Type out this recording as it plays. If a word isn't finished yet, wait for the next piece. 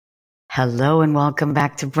Hello and welcome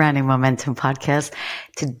back to Branding Momentum Podcast.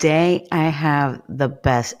 Today I have the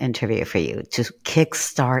best interview for you to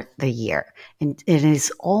kickstart the year. And it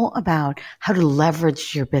is all about how to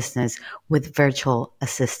leverage your business with Virtual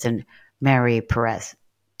Assistant Mary Perez.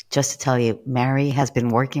 Just to tell you, Mary has been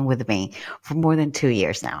working with me for more than 2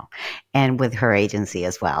 years now and with her agency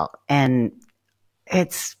as well. And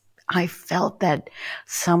it's I felt that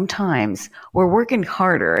sometimes we're working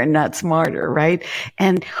harder and not smarter, right?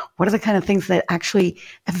 And what are the kind of things that actually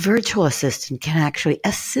a virtual assistant can actually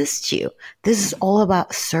assist you? This is all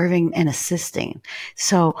about serving and assisting.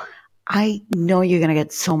 So I know you're going to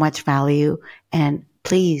get so much value, and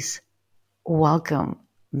please welcome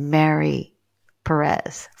Mary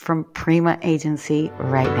Perez from Prima Agency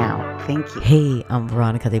right now. Thank you. Hey, I'm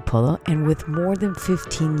Veronica De Polo, and with more than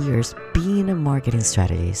 15 years being a marketing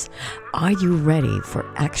strategist, are you ready for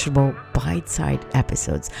actionable bite-sized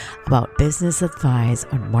episodes about business advice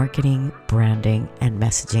on marketing, branding, and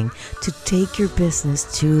messaging to take your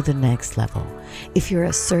business to the next level? If you're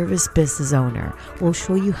a service business owner, we'll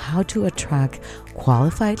show you how to attract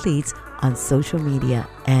qualified leads on social media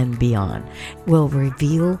and beyond. We'll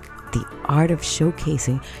reveal the art of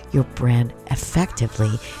showcasing your brand effectively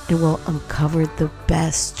and will uncover the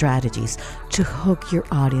best strategies to hook your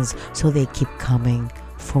audience so they keep coming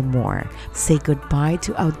for more. Say goodbye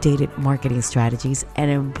to outdated marketing strategies and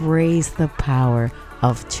embrace the power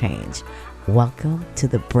of change. Welcome to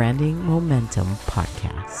the Branding Momentum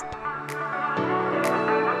Podcast.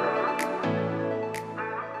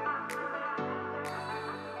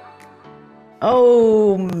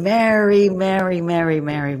 Oh, Mary, Mary, Mary,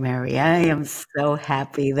 Mary, Mary. I am so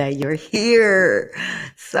happy that you're here.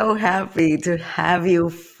 So happy to have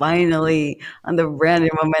you finally on the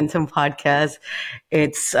Branding Momentum podcast.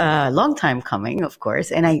 It's a long time coming, of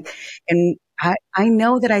course. And I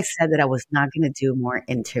know that I said that I was not going to do more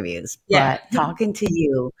interviews, Yeah. but talking to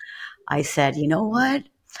you, I said, you know what?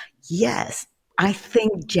 Yes, I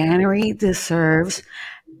think January deserves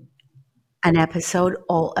an episode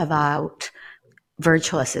all about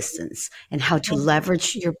virtual assistants and how to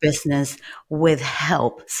leverage your business with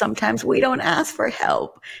help. Sometimes we don't ask for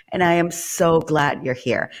help. And I am so glad you're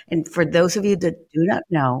here. And for those of you that do not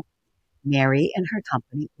know, Mary and her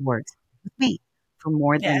company works with me for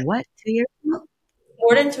more Yeah. than what, 2 years? No.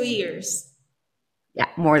 More than 2 years. Yeah,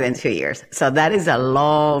 more than 2 years. So that is a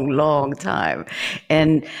long, long time.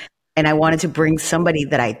 And and I wanted to bring somebody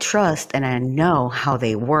that I trust and I know how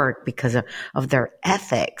they work because of their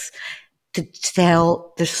ethics to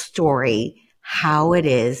tell the story, how it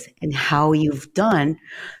is and how you've done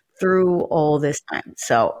through all this time.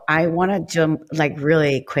 So I want to jump like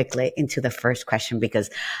really quickly into the first question because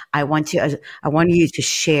I want you to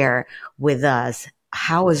share with us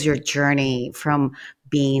how was your journey from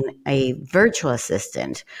being a virtual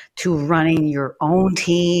assistant to running your own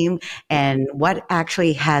team and what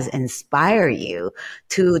actually has inspired you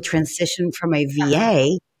to transition from a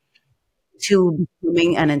VA to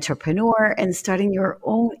becoming an entrepreneur and starting your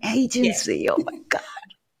own Yeah. agency. Oh my God.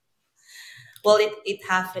 Well, it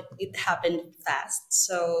happened fast.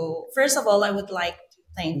 So first of all, I would like to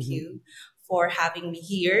thank Mhm. you for having me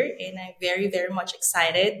here, and I'm very very much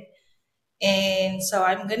excited. And so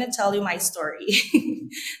I'm gonna tell you my story.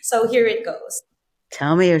 So here it goes.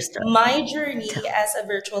 Tell me your story. My journey Tell. as a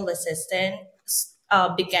virtual assistant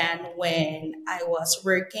began when I was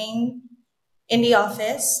working in the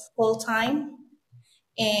office full time,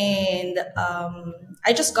 and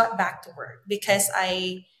I just got back to work because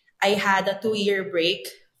I had a 2 year break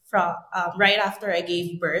from right after I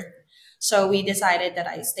gave birth. So we decided that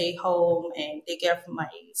I stay home and take care of my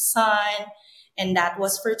son, and that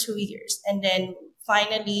was for 2 years. And then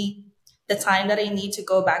finally, the time that I need to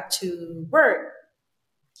go back to work,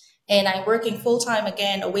 and I'm working full time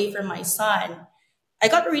again away from my son, I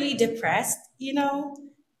got really depressed,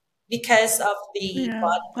 because of the Yeah,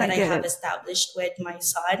 bond I that I get have it. established with my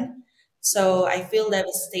son. So I feel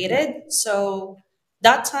devastated. So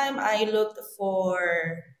that time I looked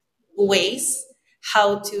for ways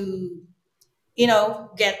how to,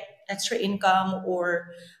 get extra income, or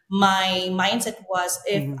my mindset was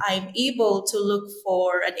if Mhm. I'm able to look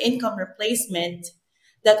for an income replacement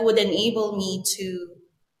that would enable me to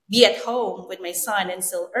be at home with my son and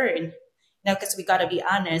still earn. Because we got to be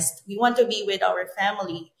honest, we want to be with our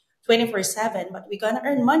family 24/7, but we got to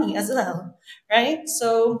earn money as well, right?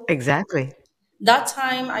 So Exactly. that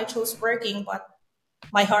time I chose working, but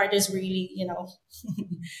my heart is really,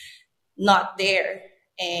 not there.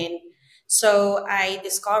 And so I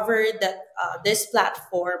discovered that this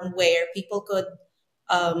platform where people could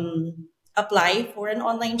apply for an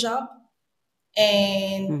online job.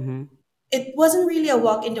 And Mhm. it wasn't really a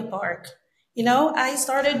walk in the park. I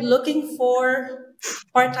started looking for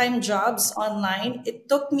part time jobs online. It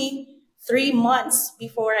took me 3 months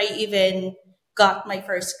before I even got my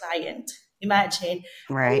first client. Imagine,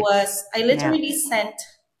 Right. I Yeah. literally sent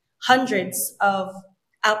hundreds of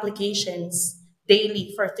applications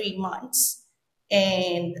daily for 3 months.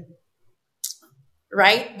 And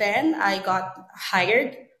right then I got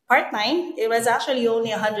hired part time. It was actually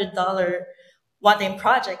only $100 one time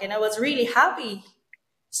project, and I was really happy.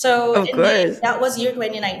 So, Of and then course. that was year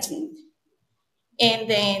 2019. And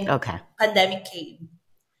then Okay. pandemic came,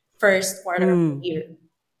 first quarter of the Mm. year,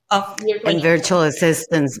 of year And 2020. virtual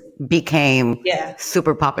assistants became Yeah.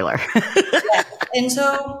 super popular. Yeah. And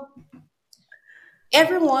so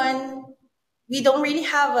everyone, we don't really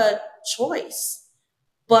have a choice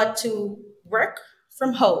but to work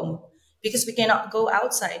from home because we cannot go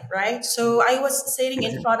outside, right? So I was sitting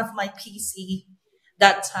in Exactly. front of my PC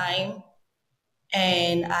that time,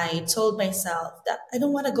 and I told myself that I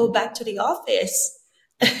don't want to go back to the office.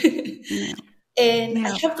 Yeah. And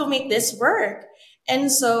I Yeah. have to make this work.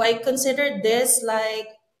 And so I considered this like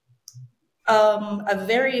a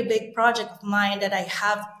very big project of mine that I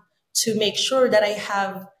have to make sure that I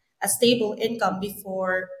have a stable income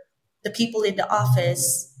before the people in the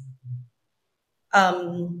office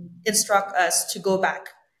instruct us to go back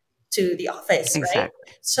to the office, right?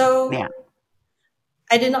 Exactly. So Yeah.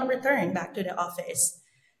 I did not return back to the office.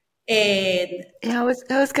 And Yeah, I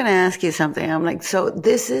was gonna ask you something. I'm like, so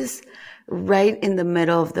this is right in the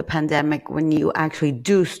middle of the pandemic when you actually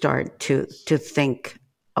do start to think,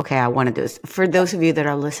 okay, I want to do this. For those of you that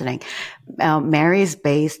are listening, Mary is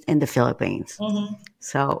based in the Philippines. mhm,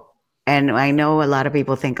 So, and I know a lot of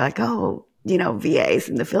people think like, oh, VAs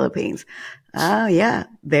in the Philippines. Oh yeah,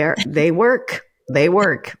 they work. They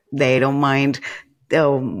work. They don't mind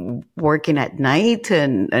working at night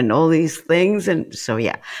and all these things. And so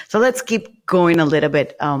yeah. So let's keep going a little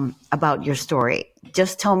bit about your story.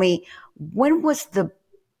 Just tell me, when was the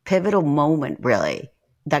pivotal moment really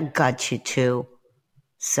that got you to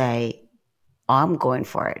say, oh, I'm going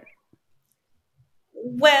for it?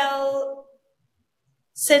 well,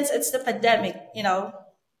 since it's the pandemic,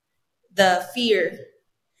 the fear,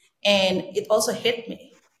 and it also hit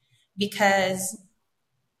me because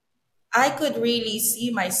I could really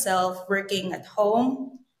see myself working at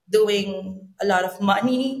home, doing a lot of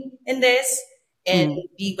money in this, and Mm,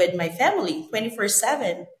 be with my family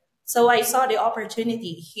 24/7. So I saw the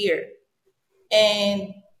opportunity here.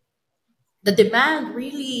 And the demand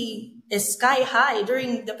really is sky high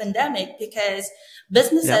during the pandemic because yep.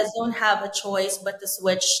 businesses don't have a choice but to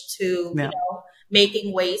switch to, Yeah.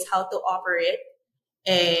 making ways how to operate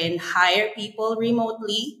and hire people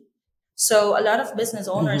remotely. So a lot of business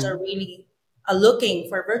owners are Hmm. really looking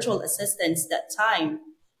for virtual assistants that time.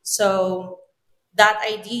 So that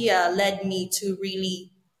idea led me to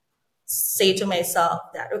really say to myself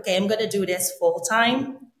that, okay, I'm going to do this full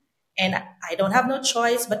time, and I don't have no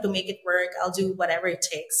choice but to make it work. I'll do whatever it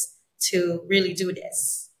takes to really do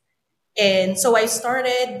this. And so I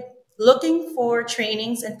started looking for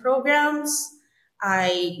trainings and programs.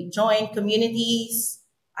 I joined communities.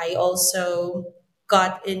 I also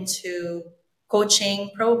got into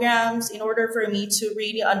coaching programs in order for me to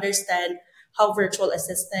really understand how virtual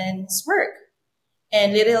assistants work.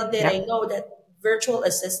 And little did I Yep. know that virtual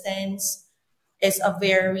assistants is a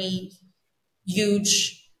very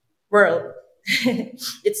huge world.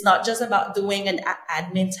 It's not just about doing an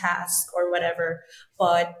admin task or whatever,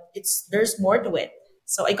 but there's more to it.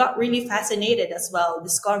 So I got really fascinated as well,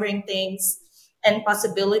 discovering things and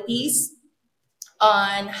possibilities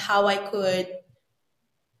on how I could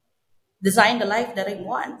design the life that I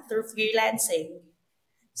want through freelancing.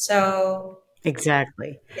 So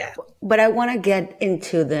Exactly. yeah. But I want to get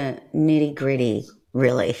into the nitty gritty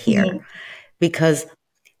really here Mhm. because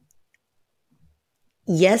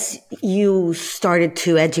yes, you started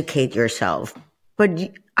to educate yourself, but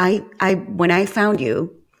when I found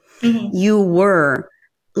you, Mhm. you were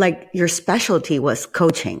like your specialty was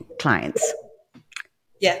coaching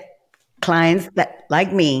Yeah. clients that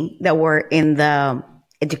like me that were in the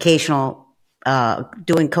educational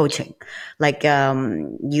doing coaching, like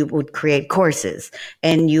you would create courses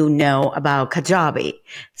and about kajabi.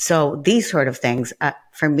 So these sort of things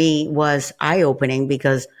for me was eye-opening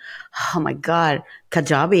because oh my god,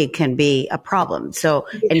 kajabi can be a problem. So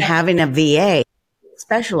and Yeah. having a va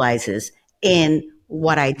specializes in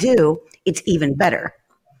what I do, it's even better.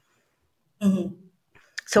 Mhm.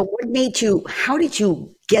 So how did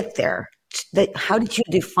you get there? How did you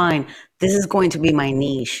define this is going to be my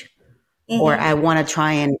niche or Mhm. I want to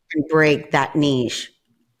try and break that niche?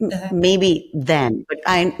 Uh-huh. maybe then, but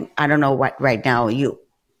I don't know what right now your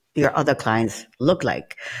other clients look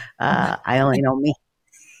like. I only know me.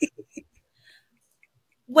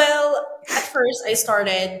 Well, at first I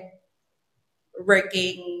started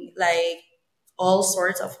working like all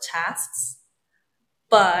sorts of tasks,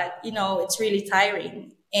 but it's really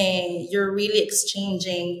tiring and you're really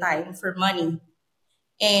exchanging time for money.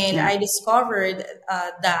 And Yeah. I discovered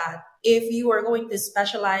that if you are going to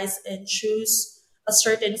specialize and choose a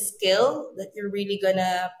certain skill that you're really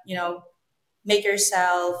gonna, make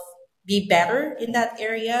yourself be better in that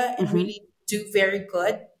area and Hmm. really do very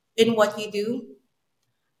good in what you do,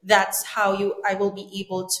 that's how I will be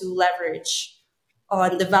able to leverage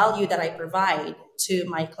on the value that I provide to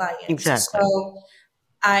my clients. Exactly. So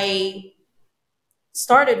I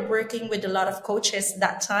started working with a lot of coaches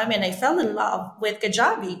that time and I fell in love with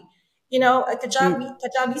Kajabi. Mm.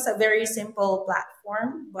 Kajabi is a very simple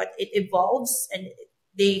platform, but it evolves and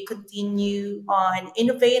they continue on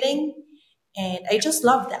innovating. And I just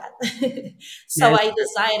love that. So Yes. I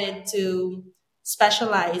decided to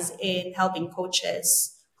specialize in helping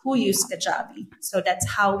coaches who use Kajabi. So Hmm.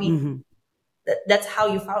 that's how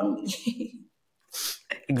you found me.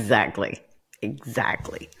 Exactly.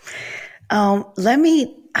 Exactly.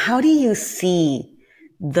 How do you see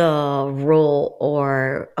the role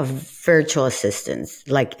or of virtual assistants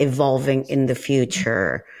like evolving in the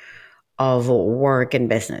future of work and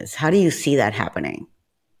business? How do you see that happening?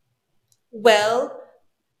 Well,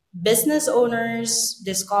 business owners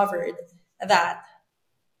discovered that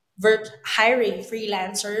hiring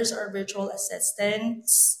freelancers or virtual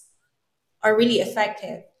assistants are really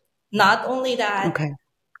effective. Not only that, Okay.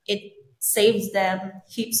 it saves them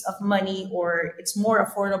heaps of money or it's more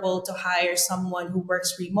affordable to hire someone who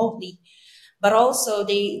works remotely, but also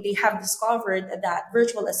they have discovered that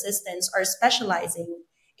virtual assistants are specializing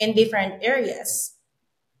in different areas.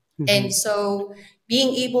 And Hmm. so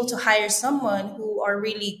being able to hire someone who are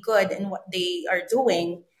really good in what they are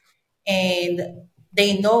doing and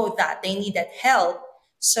they know that they need that help.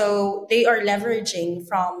 So they are leveraging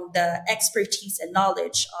from the expertise and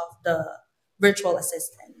knowledge of the virtual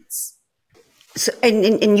assistants. So,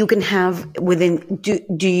 and you can have within,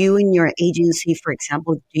 do you in your agency, for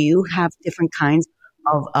example, do you have different kinds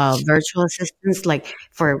of virtual assistants, like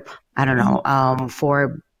for, I don't know, Mhm.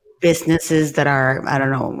 for businesses that are, I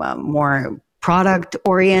don't know, more product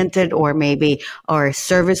oriented or maybe, or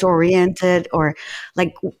service oriented, or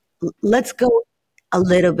like, let's go a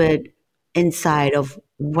little bit inside of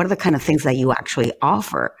what are the kind of things that you actually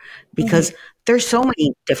offer, because Mhm. there's so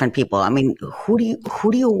many different people. I mean, who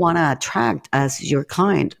do you want to attract as your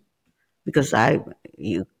client? Because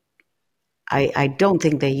you I don't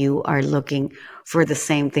think that you are looking for the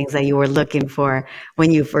same things that you were looking for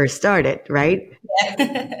when you first started, right?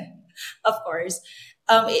 Of course.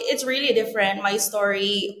 It's really different. My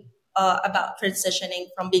story about transitioning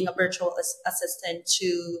from being a virtual assistant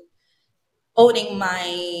to owning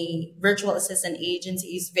my virtual assistant agency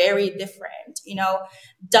is very different.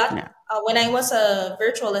 That Yeah. when I was a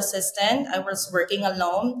virtual assistant, I was working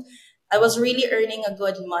alone. I was really earning a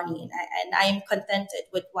good money, and I'm contented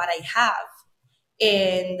with what I have.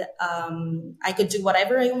 And I could do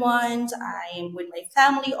whatever I want. I'm with my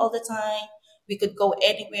family all the time. We could go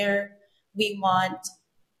anywhere we want.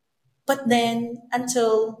 But then,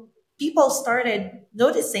 until people started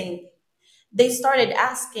noticing, they started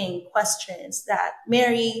asking questions that,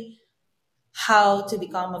 Mary, how to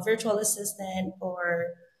become a virtual assistant,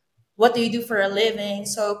 or what do you do for a living?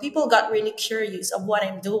 So people got really curious of what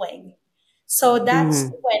I'm doing. So that's Hmm.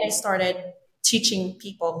 when I started teaching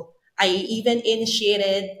people. I even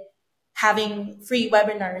initiated having free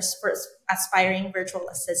webinars for aspiring virtual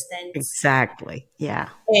assistants. Exactly. Yeah.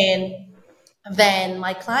 And then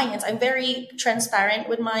my clients, I'm very transparent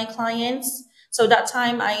with my clients. So that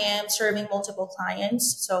time I am serving multiple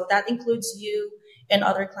clients. So that includes you and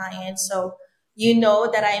other clients. So you know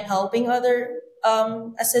that I am helping other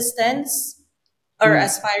assistants or Mm.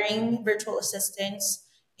 aspiring virtual assistants.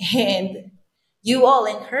 And you all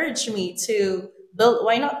encourage me to build,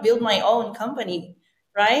 why not build my own company,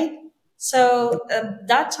 right? So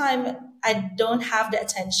that time I don't have the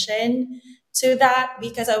attention to that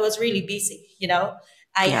because I was really busy,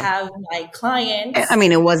 I Yeah. have my I clients.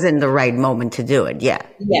 mean, it wasn't the right moment to do it. Yeah.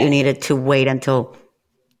 You Yes. needed to wait until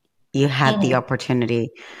you had the Mhm.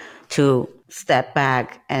 opportunity to step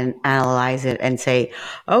back and analyze it and say,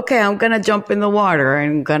 okay, I'm going to jump in the water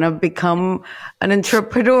and going to become an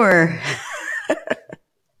entrepreneur.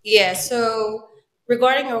 Yeah. So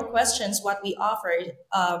regarding your questions, what we offered,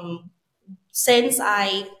 since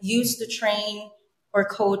I used to train or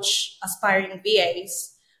coach aspiring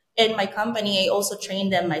VAs, in my company, I also train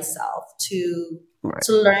them myself Right.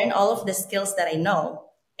 to learn all of the skills that I know.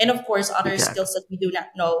 And of course, other Exactly. skills that we do not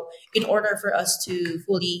know in order for us to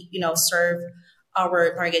fully, serve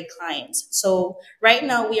our target clients. So right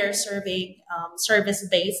now we are serving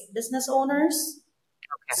service-based business owners.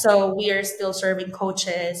 So we are still serving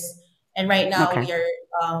coaches, and right now Okay.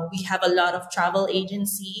 we have a lot of travel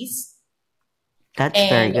agencies, That's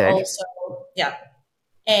very and good. also yeah,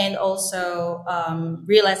 and also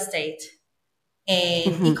real estate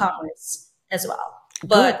and Hmm. e-commerce as well. Good.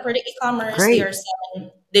 But for the e-commerce, they Great. are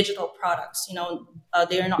selling digital products. They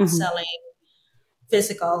are not Hmm. selling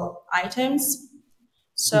physical items. Hmm.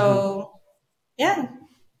 So yeah,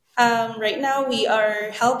 right now we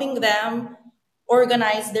are helping them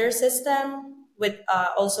organize their system with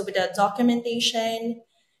also with the documentation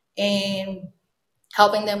and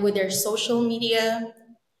helping them with their social media.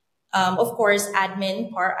 Of course,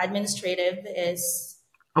 admin part administrative is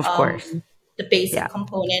Of course. um, the basic Yeah.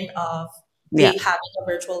 component of Yeah. having a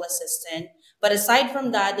virtual assistant. But aside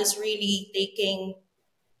from that, is really taking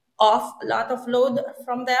off a lot of load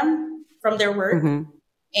from them from their work Hmm.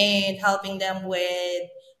 and helping them with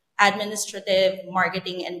administrative,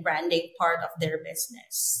 marketing, and branding part of their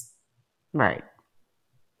business. Right.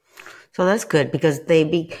 So that's good because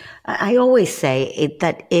I always say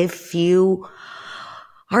that if you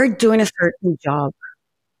are doing a certain job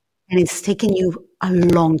and it's taking you a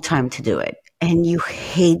long time to do it and you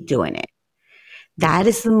hate doing it, that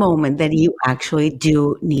is the moment that you actually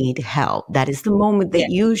do need help. That is the moment Yeah,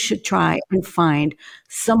 that you should try and find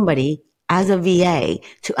somebody as a VA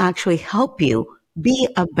to actually help you be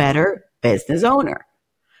a better business owner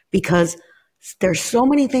because there's so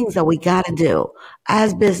many things that we got to do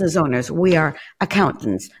as business owners. We are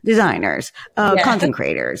accountants, designers, yeah, content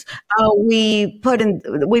creators. We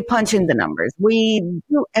punch in the numbers. We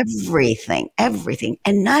do everything,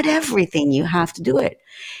 and not everything you have to do it.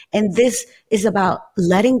 And this is about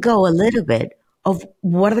letting go a little bit of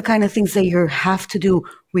what are the kind of things that you have to do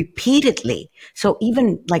repeatedly. So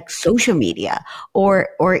even like social media or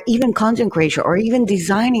even content creation or even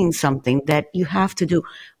designing something that you have to do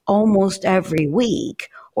almost every week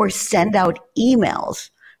or send out emails,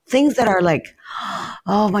 things that are like,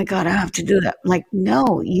 oh my God, I have to do that. Like,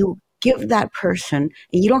 no, you give that person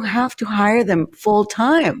and you don't have to hire them full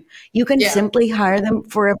time. You can yeah. simply hire them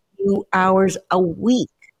for a few hours a week,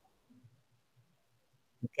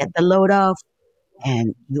 get the load off,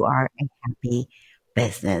 and you are a happy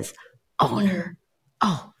business owner. Mhm.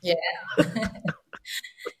 Oh, Yeah.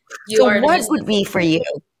 You so are the what would business be for owner. you?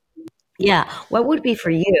 Yeah, what would be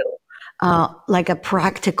for you, like a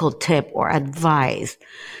practical tip or advice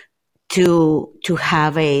to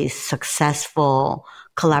have a successful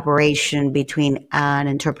collaboration between an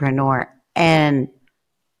entrepreneur and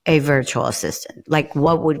a virtual assistant? Like,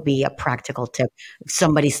 what would be a practical tip if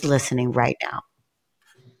somebody's listening right now?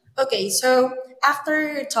 Okay, so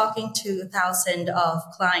after talking to thousands of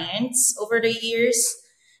clients over the years,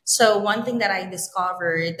 so one thing that I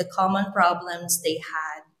discovered, the common problems they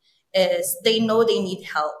had is they know they need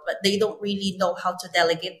help, but they don't really know how to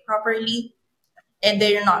delegate properly, and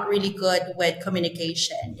they're not really good with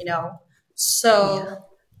communication. Yeah, So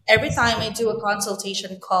every it's time true. I do a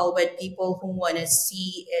consultation call with people who want to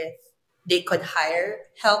see if they could hire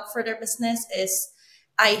help for their business, is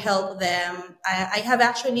I help them. I have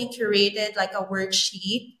actually curated like a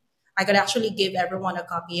worksheet. I could actually give everyone a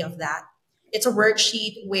copy of that. It's a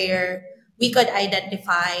worksheet where we could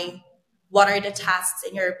identify what are the tasks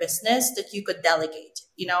in your business that you could delegate.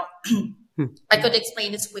 Hmm. I could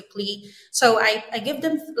explain this quickly. So I give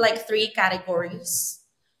them like three categories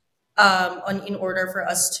in order for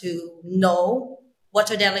us to know what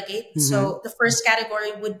to delegate. Mm-hmm. So the first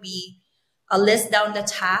category would be list down the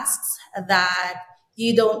tasks that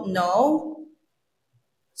you don't know.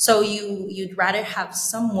 So you'd rather have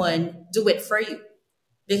someone do it for you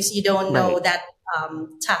because you don't know Right. that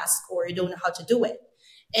task or you don't know how to do it.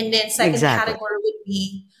 And then second Exactly. category would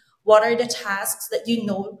be what are the tasks that you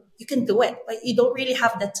know you can do it, but you don't really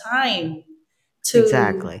have the time to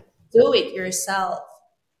Exactly. do it yourself.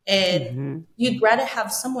 And Hmm. you'd rather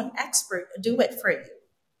have someone expert do it for you.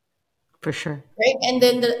 For sure. Right. And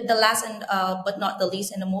then the last and but not the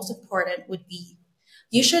least and the most important would be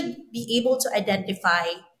you should be able to identify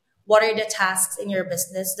what are the tasks in your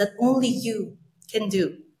business that only you can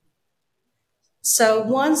do. So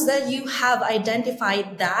once that you have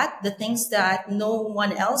identified that, the things that no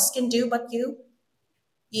one else can do but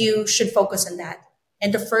you should focus on that.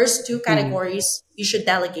 And the first two Hmm. categories, you should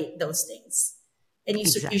delegate those things. And you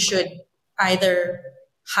Exactly. should either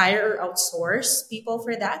hire or outsource people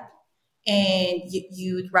for that, and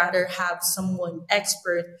you'd rather have someone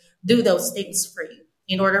expert do those things for you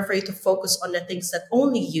in order for you to focus on the things that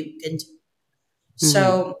only you can do. Hmm.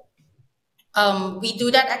 So we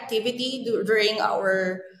do that activity during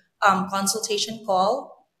our consultation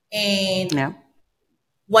call. And Yeah.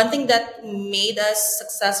 one thing that made us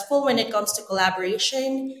successful when it comes to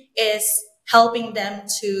collaboration is helping them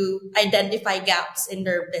to identify gaps in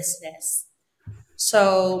their business.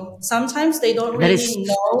 So sometimes they don't That is really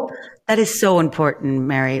know. that is so important,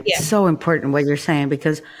 Mary. It's Yeah. so important what you're saying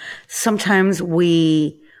because sometimes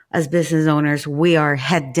we, as business owners, we are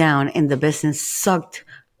head down in the business, sucked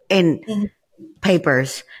in Mhm.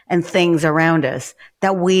 papers and things around us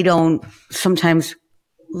that we don't sometimes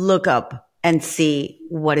look up and see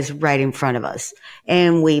what is right in front of us,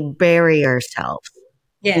 and we bury ourselves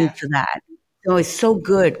Yeah. into that. So it's so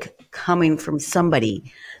good coming from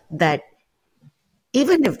somebody that,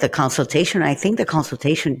 even if the consultation, I think the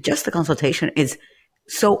consultation, just the consultation is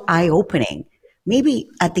so eye opening. Maybe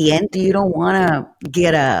at the end, you don't want to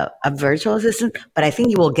get a virtual assistant, but I think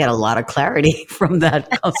you will get a lot of clarity from that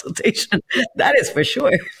consultation. That is for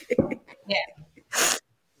sure. Yeah.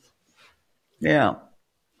 Yeah.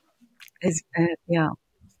 Yeah,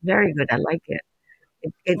 very good. I like it.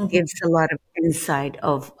 It gives Mhm. a lot of insight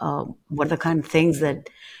of what are the kind of things that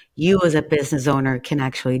you as a business owner can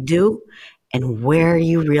actually do and where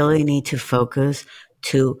you really need to focus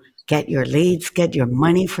to get your leads, get your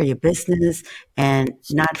money for your business, and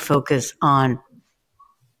not focus on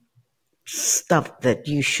stuff that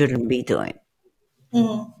you shouldn't be doing.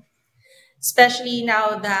 Mhm. Especially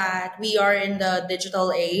now that we are in the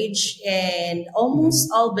digital age and almost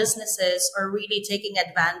Hmm. all businesses are really taking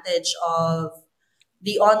advantage of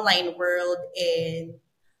the online world in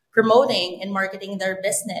promoting and marketing their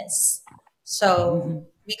business. So Hmm.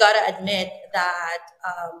 we got to admit that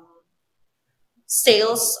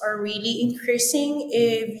sales are really increasing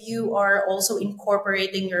if you are also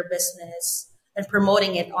incorporating your business and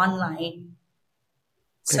promoting it online.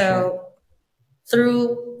 For sure. So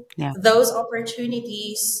through Yeah. those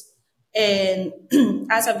opportunities, and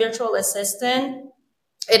as a virtual assistant,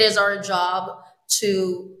 it is our job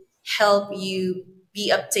to help you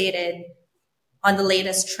be updated on the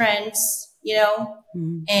latest trends,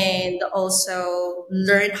 Mhm. and also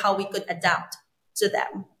learn how we could adapt to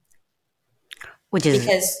them. Which is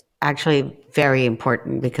Because, actually very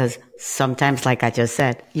important because sometimes, like I just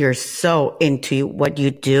said, you're so into what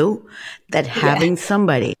you do that yeah, having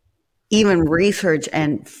somebody even research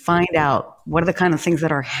and find out what are the kind of things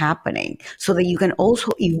that are happening so that you can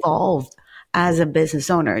also evolve as a business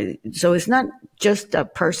owner. So it's not just a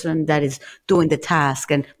person that is doing the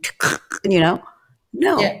task and, you know,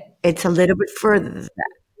 no, yeah, it's a little bit further than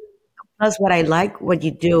that. Plus, what I like what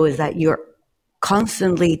you do is that you're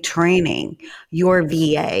constantly training your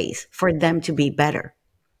VAs for them to be better.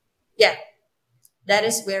 yeah, that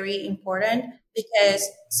is very important because,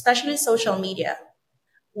 especially social media,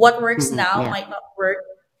 what works Mhm. now Yeah, might not work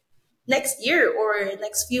next year or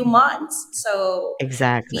next few months. So we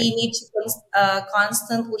exactly. need to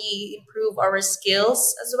constantly improve our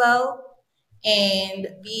skills as well and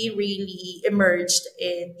be really immersed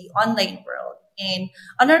in the online world. And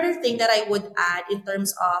another thing that I would add in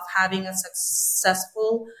terms of having a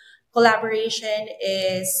successful collaboration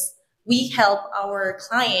is we help our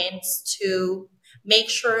clients to make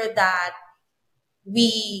sure that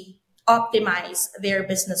we optimize their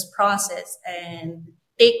business process and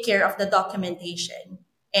take care of the documentation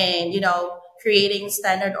and creating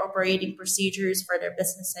standard operating procedures for their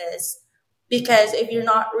businesses, because if you're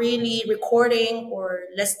not really recording or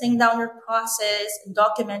listing down your process and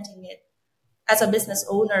documenting it as a business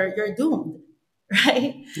owner, you're doomed.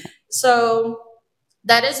 Right? So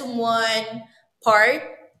that is one part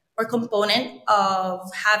or component of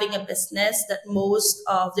having a business that most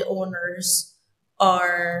of the owners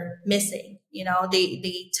are missing.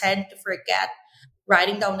 They tend to forget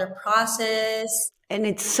writing down their process. And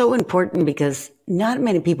it's so important because not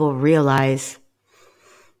many people realize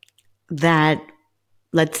that,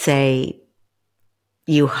 let's say,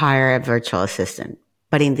 you hire a virtual assistant,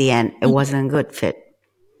 but in the end, it wasn't a good fit.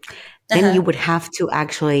 Then you Uh-huh. would have to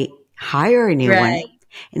actually hire a new Right. one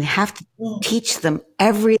and have to Mm. teach them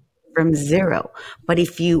everything from zero. But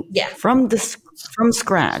if you, Yeah. from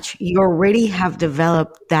scratch, you already have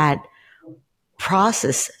developed that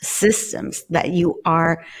process systems that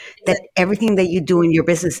Exactly. everything that you do in your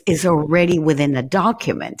business is already within a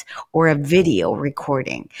document or a video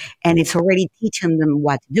recording, and it's already teaching them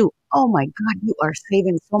what to do. Oh my God, you are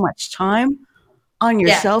saving so much time on Yeah.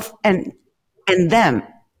 yourself and them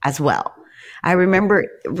as well. I remember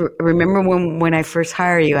when I first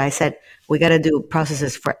hired you, I said we got to do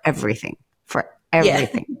processes for everything, for Yeah.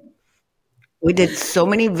 everything. We did so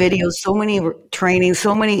many videos, so many trainings,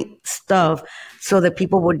 so many stuff so that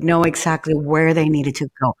people would know exactly where they needed to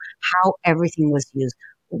go, how everything was used,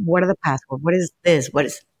 what are the passwords, what is this, what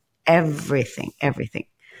is everything, everything.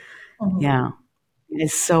 Mhm. Yeah,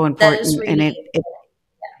 it's so That is important, and really,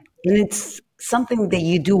 it's something that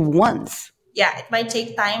you do once. yeah, it might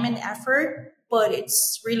take time and effort, but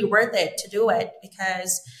it's really worth it to do it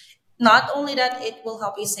because not only that it will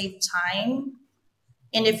help you save time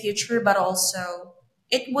in the future, but also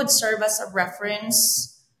it would serve as a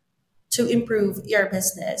reference to improve your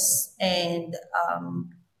business and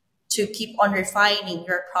to keep on refining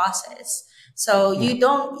your process. So Yeah,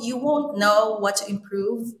 you won't know what to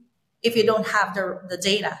improve if you don't have the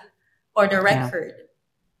data or the yeah. record,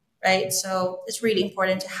 right? So it's really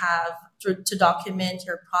important to have to document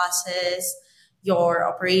your process, your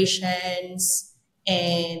operations,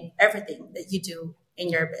 and everything that you do in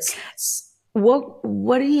your business.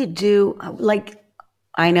 What do you do? Like,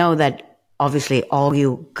 I know that obviously all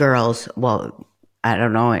you girls, well, I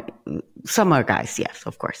don't know, some are guys, yes,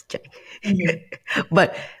 of course, Jay. Mhm.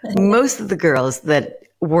 But most of the girls that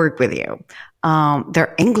work with you,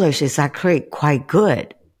 their English is actually quite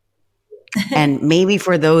good. And maybe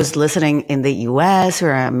for those listening in the US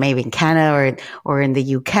or maybe in Canada or in the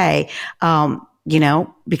UK,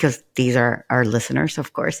 because these are our listeners,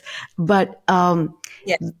 of course. But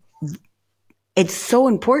Yeah, it's so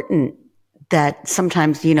important that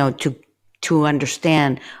sometimes, to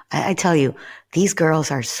understand. I tell you, these girls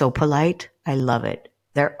are so polite. I love it.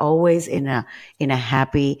 They're always in a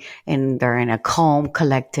happy and they're in a calm,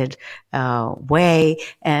 collected way.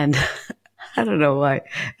 And I don't know why.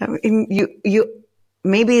 I mean, you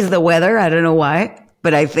maybe it's the weather. I don't know why,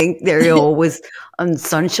 but I think they're always on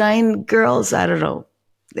sunshine girls. I don't know.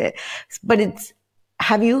 Eh, but it's.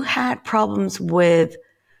 Have you had problems with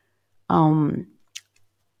um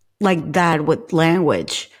like that with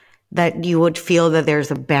language, that you would feel that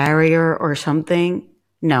there's a barrier or something?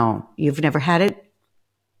 No, you've never had it.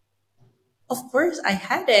 of course I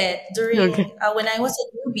had it Okay. during when I was a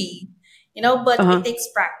newbie, Uh but it huh. takes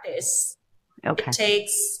practice. It Okay.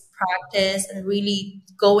 takes practice and really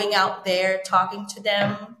going out there talking to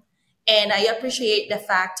them. And I appreciate the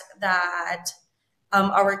fact that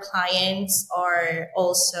our clients are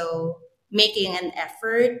also making an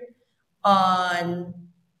effort on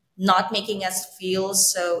not making us feel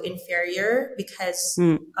so inferior because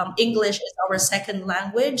Mm, English is our second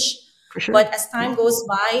language. for sure. But as Yeah. time goes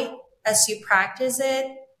by, as you practice it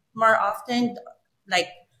more often, like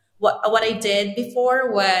what I did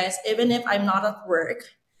before was even if I'm not at work,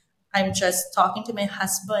 I'm just talking to my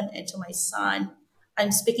husband and to my son.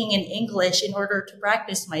 I'm speaking in English in order to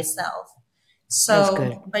practice myself. That's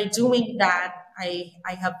good. So by doing that, I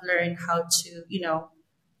have learned how to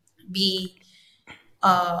be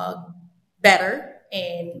uh, better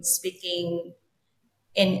in speaking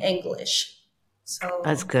in English.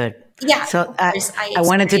 That's So good. yeah, So of course I I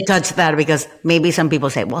wanted to experienced touch that that. because maybe some people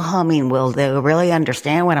say, well, I mean, will they really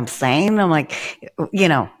understand what I'm saying? I'm like,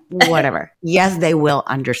 whatever. Yes, they will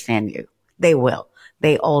understand you. They will.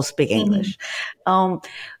 They all speak Mhm. English.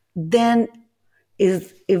 Then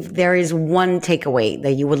is if there is one takeaway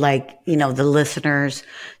that you would like, the listeners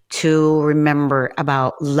to remember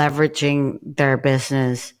about leveraging their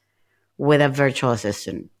business with a virtual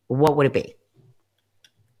assistant, what would it be?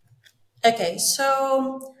 Okay,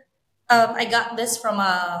 so I got this from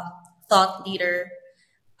a thought leader,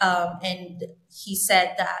 and he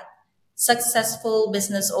said that successful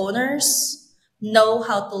business owners know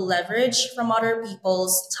how to leverage from other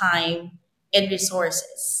people's time and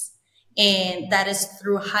resources. And that is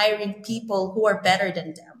through hiring people who are better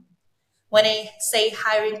than them. When I say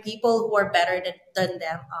hiring people who are better than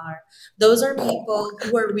them are, those are people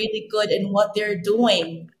who are really good in what they're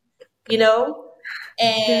doing, you know,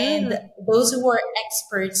 and Yeah, those who are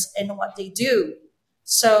experts in what they do.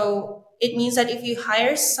 So it means that if you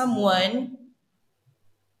hire someone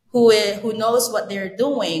who knows what they're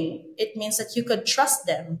doing, it means that you could trust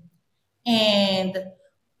them, and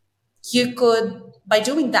you could by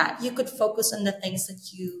doing that you could focus on the things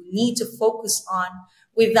that you need to focus on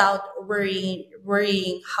without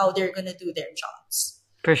worrying how they're going to do their jobs.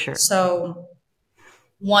 for sure. So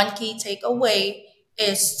one key takeaway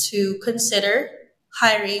is to consider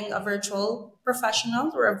hiring a virtual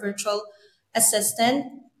professional or a virtual assistant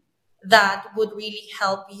that would really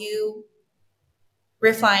help you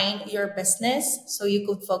refine your business so you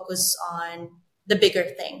could focus on the bigger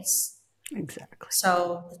things. Exactly.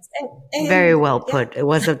 So that's it. Very And well yeah, put. It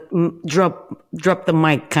was a drop the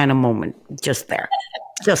mic kind of moment just there.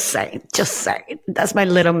 Just saying, just saying. That's my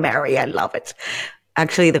little Mary. I love it.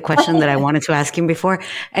 Actually, the question that I wanted to ask him before,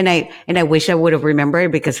 and I wish I would have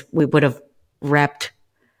remembered because we would have wrapped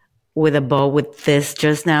with a bow with this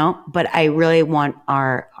just now. But I really want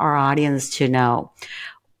our audience to know,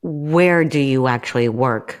 where do you actually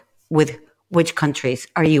work? With which countries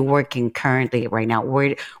are you working currently right now?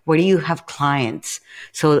 Where do you have clients?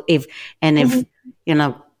 So if Mhm. you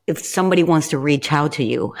know, if somebody wants to reach out to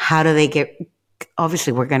you, how do they get?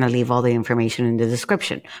 Obviously, we're going to leave all the information in the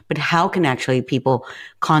description, but how can actually people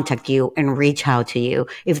contact you and reach out to you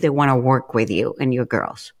if they want to work with you and your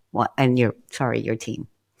girls? Well, and your team.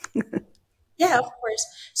 Yeah, of course.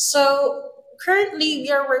 So currently,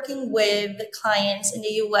 we are working with clients in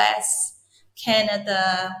the US,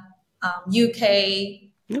 Canada,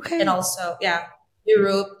 UK, and Okay. also, yeah,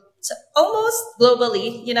 Europe. So almost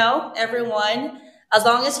globally, everyone. As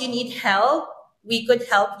long as you need help, we could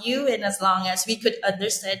help you. And as long as we could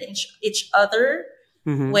understand each other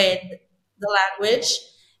Mm-hmm. with the language.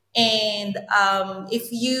 And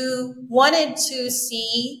if you wanted to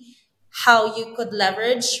see how you could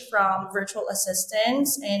leverage from virtual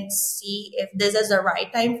assistants and see if this is the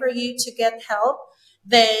right time for you to get help,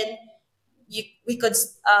 then we could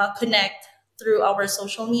connect through our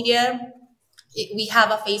social media. We have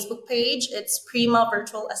a Facebook page. It's Prima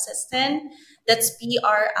Virtual Assistant. That's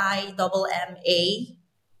PRIMMA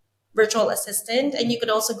Virtual Assistant. And you could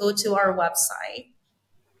also go to our website,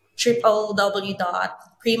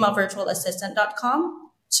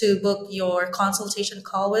 www.primavirtualassistant.com, to book your consultation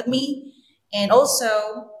call with me. And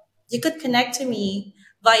also, you could connect to me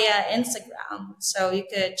via Instagram. So you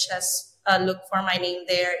could just look for my name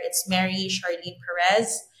there. It's Mary Charlene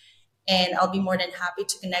Perez. And I'll be more than happy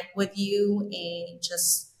to connect with you and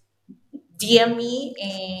just DM me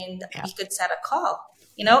and Yeah. we could set a call.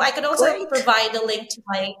 I could also Great. provide a link to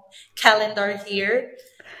my calendar here.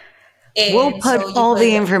 We'll And put so you all could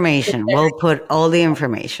the information. We'll put all the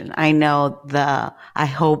information. I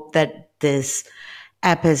hope that this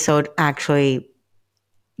episode actually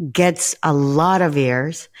gets a lot of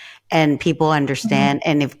ears and people understand.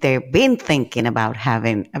 And if they've been thinking about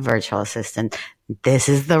having a virtual assistant, this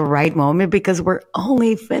is the right moment because we're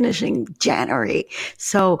only finishing January.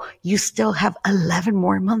 So you still have 11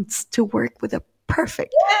 more months to work with a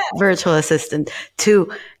perfect virtual assistant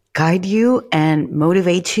to guide you and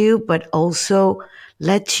motivate you, but also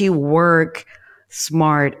let you work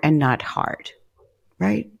smart and not hard,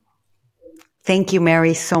 right? Thank you,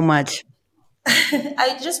 Mary, so much.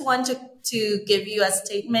 I just want to give you a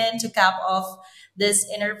statement to cap off this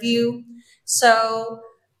interview. So,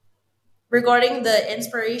 regarding the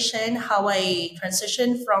inspiration, how I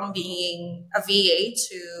transitioned from being a VA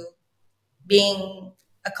to being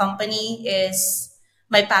a company is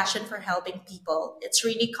my passion for helping people. It's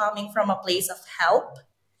really coming from a place of help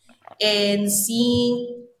and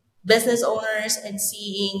seeing business owners and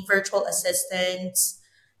seeing virtual assistants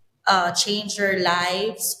change their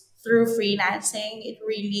lives through freelancing. It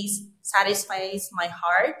really satisfies my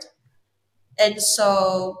heart. And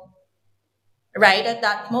so, right at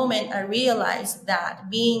that moment, I realized that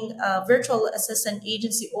being a virtual assistant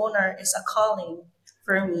agency owner is a calling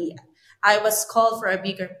for me. I was called for a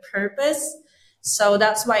bigger purpose. So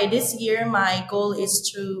that's why this year my goal is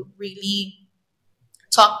to really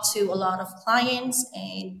talk to a lot of clients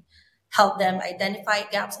and help them identify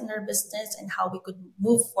gaps in their business and how we could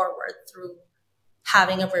move forward through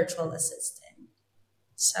having a virtual assistant.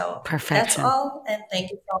 So that's Perfection. all. And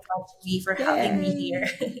thank you so much, V, for having me here.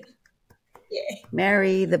 Yay. Yeah.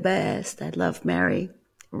 Mary, the best. I love Mary,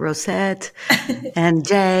 Rosette, and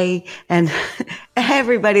Jay, and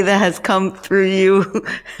everybody that has come through you.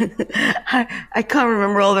 I can't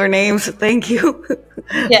remember all their names. Thank you.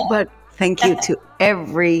 Yeah. But thank you to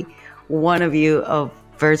every one of you of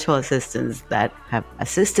virtual assistants that have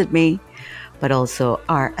assisted me, but also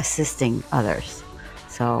are assisting others.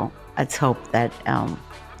 So let's hope that,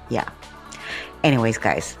 yeah. Anyways,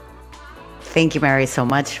 guys, thank you, Mary, so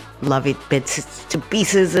much. Love it, bits to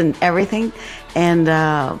pieces and everything. And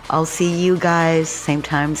I'll see you guys same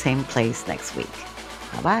time, same place next week.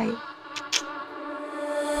 Bye bye.